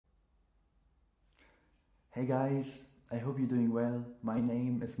Hey guys, I hope you're doing well. My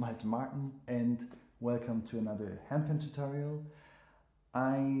name is Malte Marten and welcome to another handpan tutorial.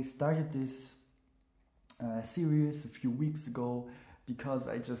 I started this series a few weeks ago because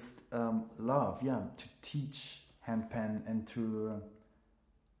I just love to teach handpan and to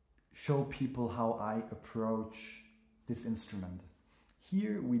show people how I approach this instrument.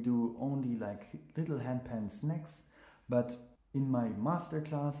 Here we do only like little handpan snacks, but in my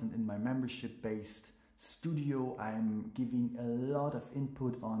masterclass and in my membership-based studio, I'm giving a lot of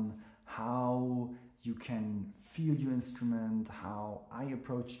input on how you can feel your instrument, how I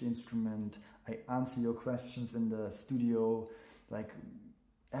approach the instrument. I answer your questions in the studio, like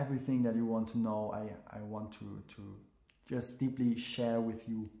everything that you want to know. I want to just deeply share with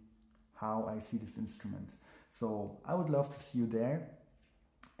you how I see this instrument. So I would love to see you there.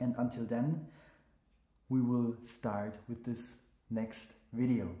 And until then, we will start with this next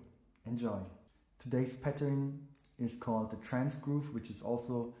video. Enjoy. Today's pattern is called the Trance Groove, which is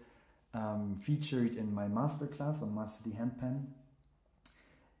also featured in my masterclass on Master the Handpan.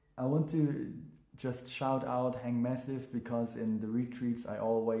 I want to just shout out Hang Massive because in the retreats I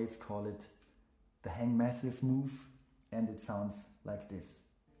always call it the Hang Massive move, and it sounds like this.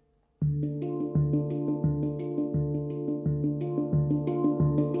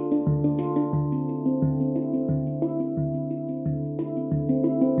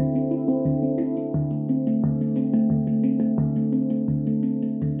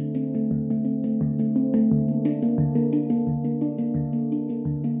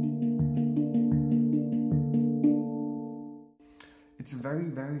 It's a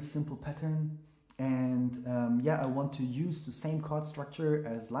very simple pattern, and I want to use the same chord structure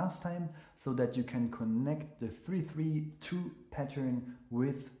as last time so that you can connect the 3-3-2 pattern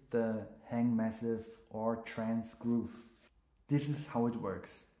with the Hang Massive or Trance Groove. This is how it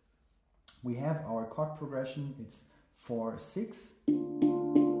works. We have our chord progression. It's 4-6,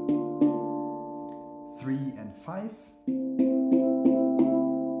 3 and 5,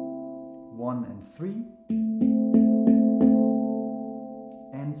 1 and 3,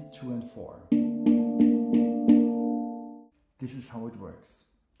 and 2 and 4. This is how it works.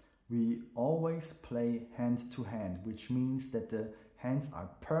 We always play hand to hand, which means that the hands are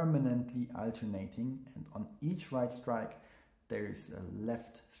permanently alternating, and on each right strike there is a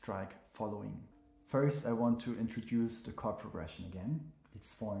left strike following. First, I want to introduce the chord progression again.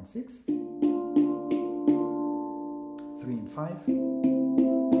 It's 4 and 6, 3 and 5,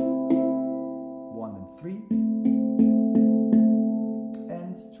 1 and 3,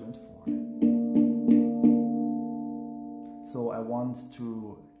 and 2 and 4. So I want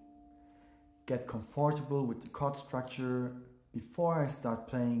to get comfortable with the chord structure. Before I start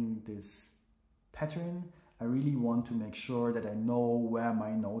playing this pattern, I really want to make sure that I know where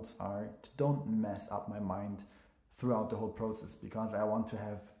my notes are, to don't mess up my mind throughout the whole process, because I want to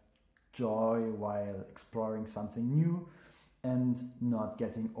have joy while exploring something new and not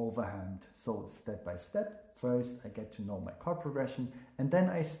getting overwhelmed. So step by step, first I get to know my chord progression, and then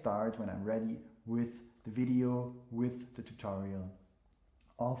I start when I'm ready with the video, with the tutorial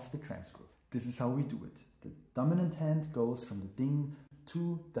of the Trance Groove. This is how we do it. The dominant hand goes from the ding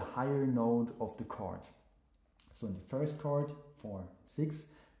to the higher note of the chord. So in the first chord, 4, 6,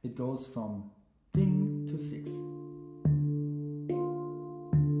 it goes from ding to 6.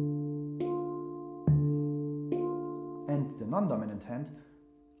 And the non-dominant hand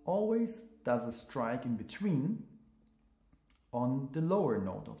always does a strike in between on the lower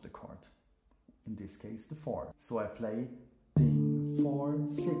note of the chord. In this case, the 4. So I play ding, 4,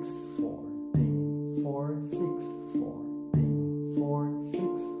 6, 4, ding, 4, 6, 4, ding, 4, 6,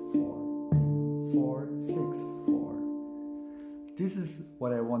 4, ding, 4, 6, 4. This is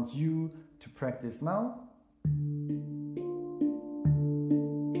what I want you to practice now.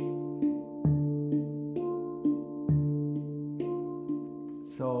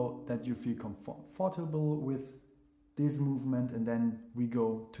 So that you feel comfortable with this movement, and then we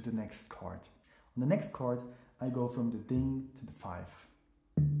go to the next chord. On the next chord, I go from the ding to the 5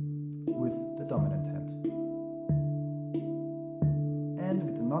 with the dominant hand. And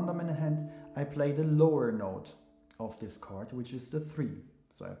with the non-dominant hand, I play the lower note of this chord, which is the 3.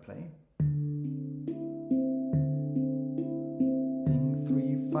 So I play ding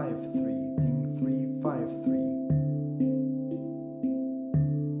 3, 5, 3, ding 3, 5, 3.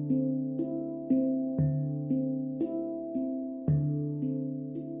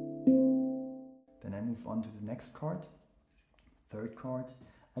 On to the next chord, third chord.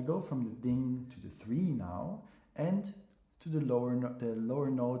 I go from the ding to the 3 now, and to the lower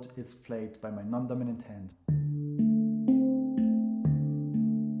note is played by my non-dominant hand. 1,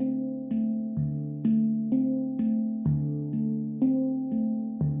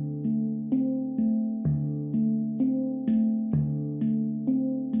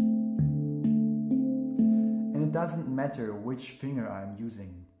 doesn't matter which finger I'm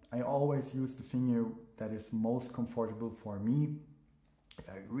using. I always use the finger that is most comfortable for me.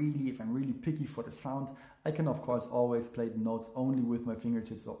 If I'm really picky for the sound, I can of course always play the notes only with my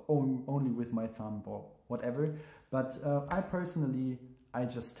fingertips or only with my thumb or whatever. But I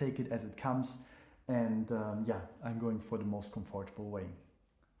just take it as it comes, and yeah, I'm going for the most comfortable way.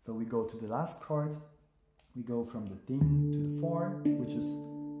 So we go to the last chord. We go from the ding to the 4, which is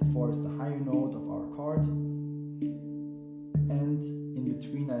the 4 is the higher note of our chord, and in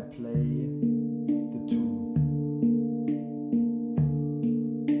between I play the 2.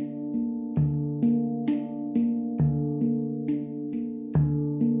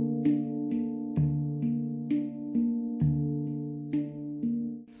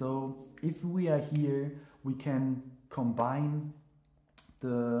 So if we are here, we can combine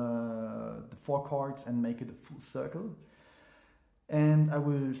the 4 chords and make it a full circle. And I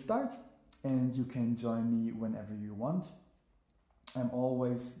will start, and you can join me whenever you want. I'm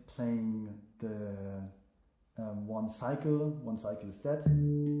always playing the one cycle is that.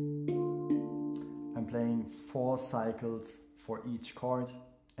 I'm playing 4 cycles for each chord,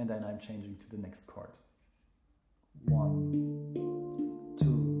 and then I'm changing to the next chord. 1, 2,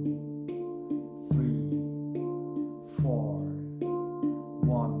 3, 4.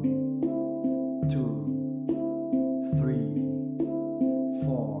 1, 2, 3,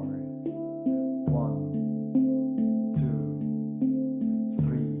 4. 1, 2,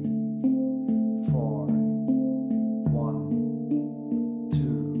 3, 4. 1, 2,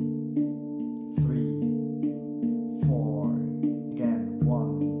 3, 4. Again,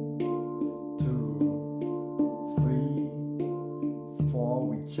 1, 2, 3, 4.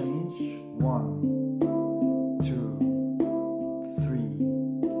 We change. 1, 2, 3,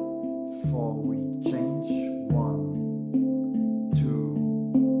 4. We change. 1, 2,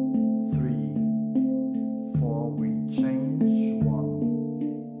 3, 4. We change. 1,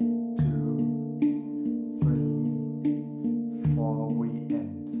 2, 3, 4. We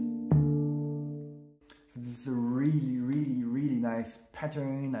end. So this is a really nice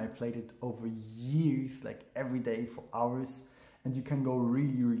pattern. I played it over years, like every day for hours, and you can go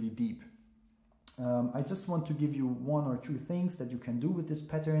really deep. I just want to give you 1 or 2 things that you can do with this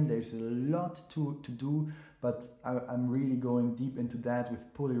pattern. There's a lot to do, but I'm really going deep into that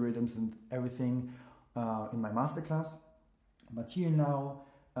with polyrhythms and everything in my masterclass. But here now,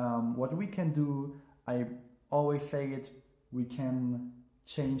 what we can do, I always say it, we can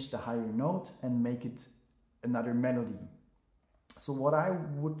change the higher note and make it another melody. So what I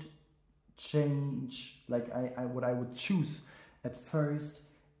would change, like what I would choose at first,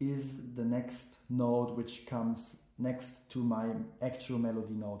 is the next note which comes next to my actual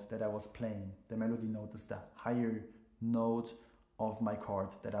melody note that I was playing. The melody note is the higher note of my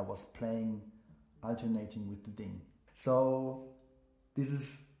chord that I was playing, alternating with the ding. So this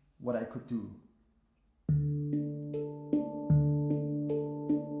is what I could do.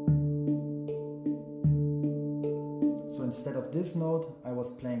 So instead of this note, I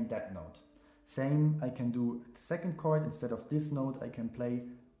was playing that note. Same, I can do the second chord. Instead of this note, I can play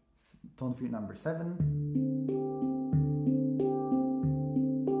tone field number 7.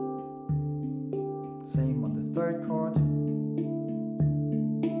 Same on the third chord.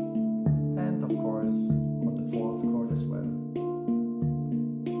 And of course on the fourth chord as well.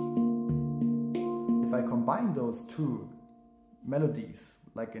 If I combine those 2 melodies,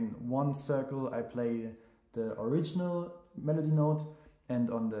 like in one circle I play the original melody note, and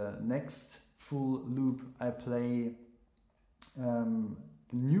on the next full loop I play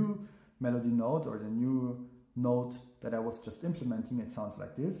the new melody note, or the new note that I was just implementing. It sounds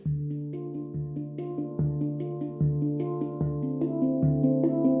like this.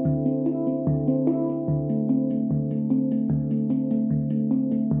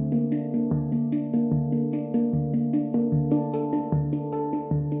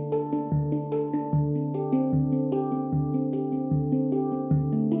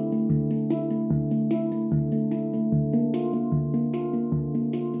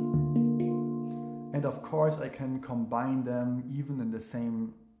 And of course I can combine them even in the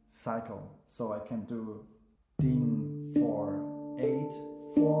same cycle. So I can do ding 4 8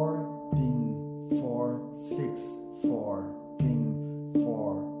 4, ding 4 6 4, ding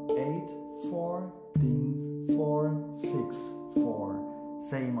 4 8 4, ding 4 6 4.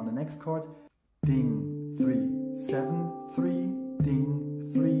 Same on the next chord. Ding 3 7 3,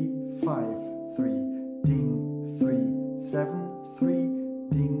 ding 3 5 3, ding 3 7 3,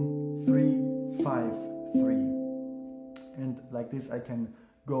 ding 3 5 3. And like this I can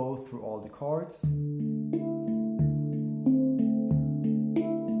go through all the chords.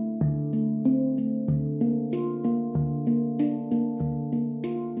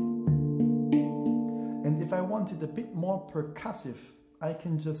 want it a bit more percussive, I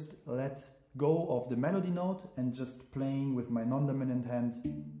can just let go of the melody note and just playing with my non-dominant hand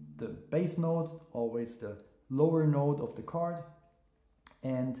the bass note, always the lower note of the chord,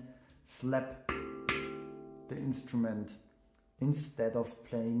 and slap the instrument instead of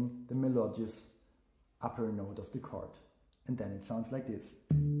playing the melodious upper note of the chord. And then it sounds like this.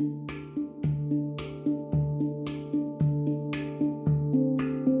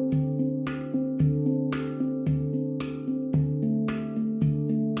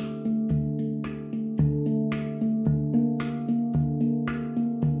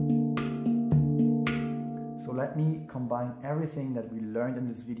 So let me combine everything that we learned in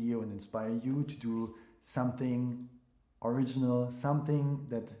this video and inspire you to do something original, something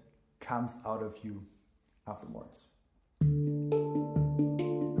that comes out of you afterwards.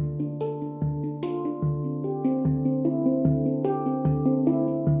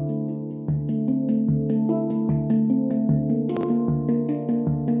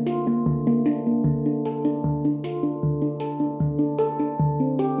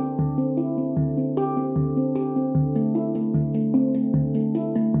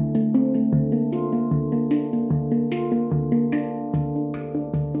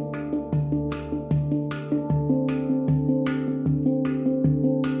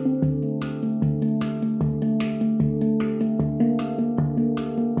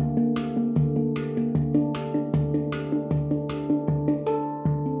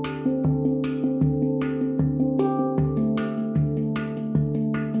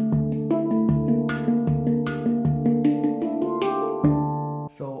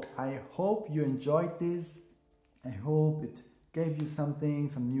 So I hope you enjoyed this. I hope it gave you something,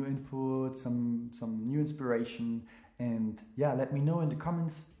 some new input, some new inspiration. And yeah, let me know in the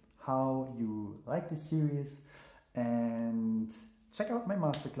comments how you like this series. And check out my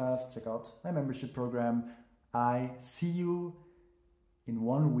masterclass, check out my membership program. I see you in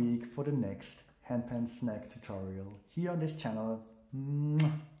 1 week for the next handpan snack tutorial here on this channel.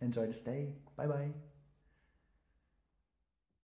 Enjoy this day. Bye bye.